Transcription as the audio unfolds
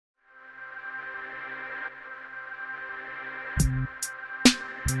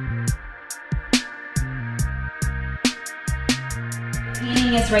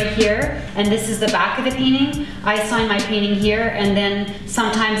Painting is right here, and this is the back of the painting. I sign my painting here, and then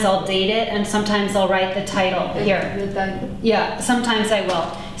sometimes I'll date it, and sometimes I'll write the title here. The title? Yeah, sometimes I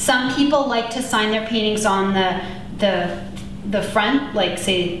will. Some people like to sign their paintings on the front, like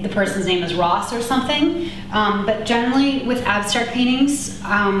say the person's name is Ross or something. But generally with abstract paintings,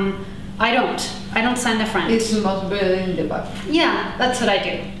 I don't sign the front. It's much better in the back. Yeah, that's what I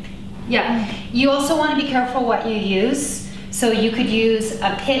do. Yeah. You also want to be careful what you use. So you could use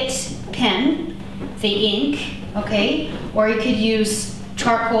a Pitt pen, the ink, okay? Or you could use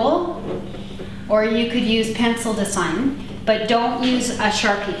charcoal, or you could use pencil to sign, but don't use a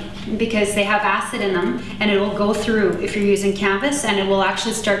Sharpie because they have acid in them and it will go through if you're using canvas, and it will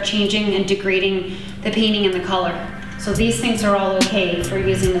actually start changing and degrading the painting and the color. So these things are all okay for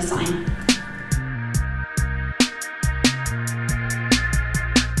using the sign.